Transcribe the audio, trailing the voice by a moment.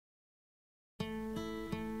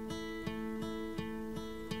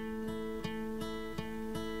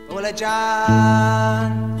Well,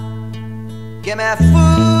 John, give me food.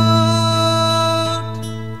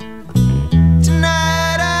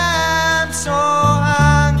 Tonight I'm so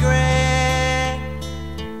hungry.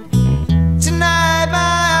 Tonight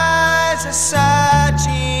my eyes are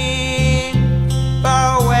searching for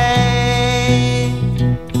a way.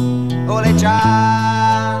 Holy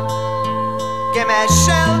John, give me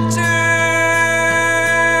shelter.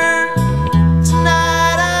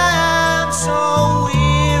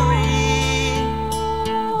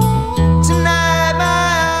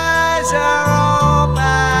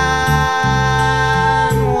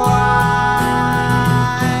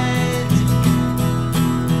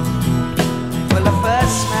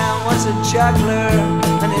 Juggler,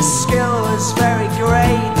 and his skill was very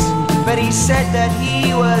great, but he said that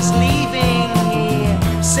he was leaving. He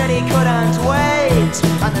said he couldn't wait,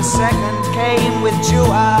 and the second came with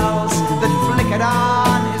jewels that flickered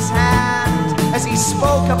on his hand as he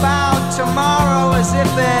spoke about tomorrow as if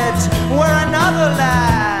it were another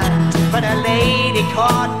land. But a lady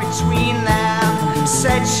caught between them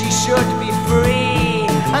said she should be free,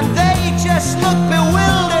 and they just looked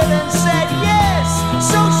bewildered and said, yes,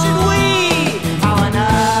 so should we.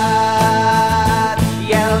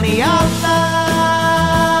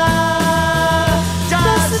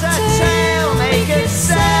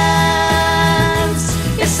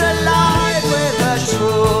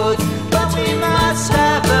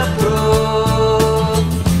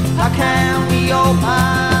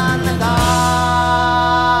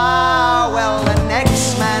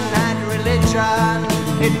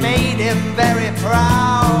 It made him very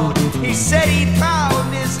proud. He said he'd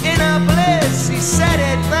found his inner bliss. He said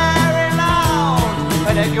it very loud.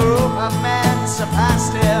 But a group of men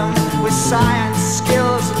surpassed him with science,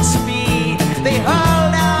 skills, and speed. They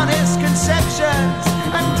hurled down his conceptions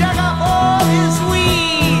and dug up all his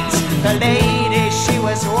weeds. The lady, she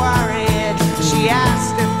was worried. She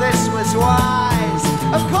asked if this was wise.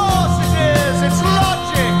 Of course it is. It's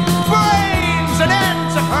logic, brains, and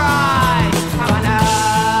enterprise.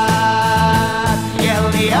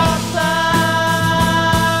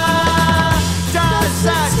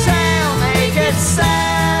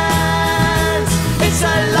 It's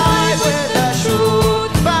alive with the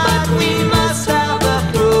truth, but we must have the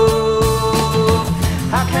proof.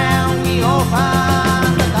 How can we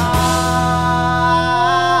open the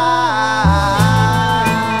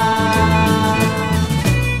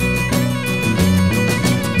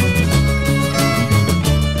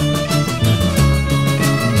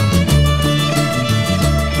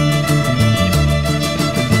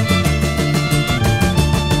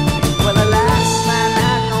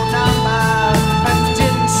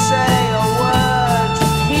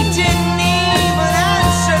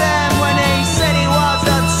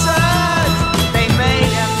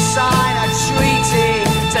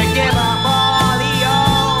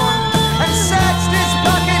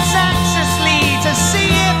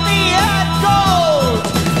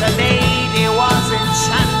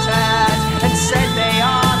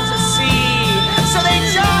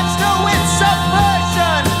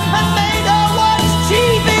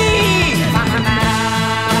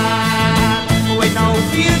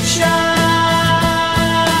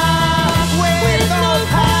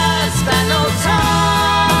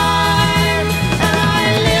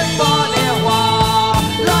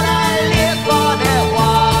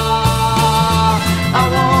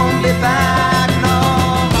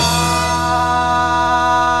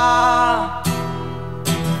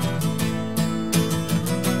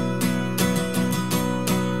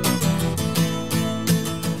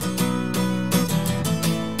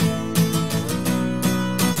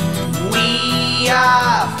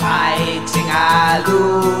fighting a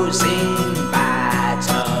losing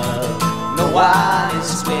battle. No one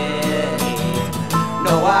is winning,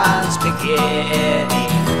 no one's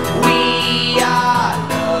beginning. We are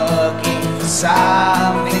looking for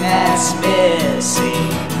something